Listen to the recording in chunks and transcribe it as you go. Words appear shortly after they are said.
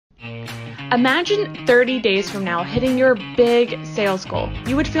Imagine 30 days from now hitting your big sales goal.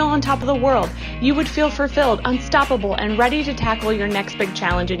 You would feel on top of the world. You would feel fulfilled, unstoppable, and ready to tackle your next big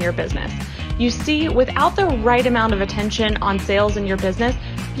challenge in your business. You see, without the right amount of attention on sales in your business,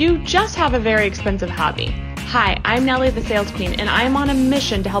 you just have a very expensive hobby. Hi, I'm Nellie, the Sales Queen, and I am on a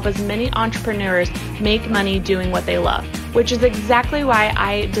mission to help as many entrepreneurs make money doing what they love, which is exactly why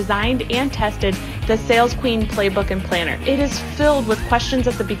I designed and tested the Sales Queen Playbook and Planner. It is filled with questions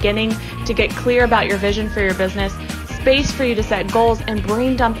at the beginning to get clear about your vision for your business, space for you to set goals, and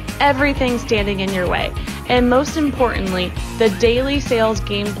brain dump everything standing in your way. And most importantly, the daily sales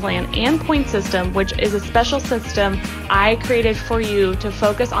game plan and point system, which is a special system I created for you to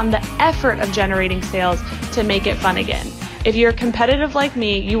focus on the effort of generating sales to make it fun again. If you're competitive like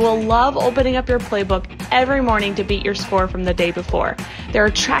me, you will love opening up your playbook every morning to beat your score from the day before. There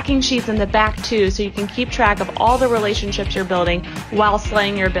are tracking sheets in the back too, so you can keep track of all the relationships you're building while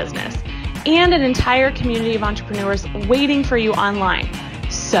slaying your business. And an entire community of entrepreneurs waiting for you online.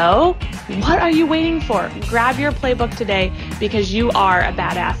 So, what are you waiting for? Grab your playbook today because you are a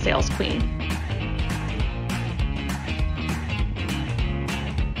badass sales queen.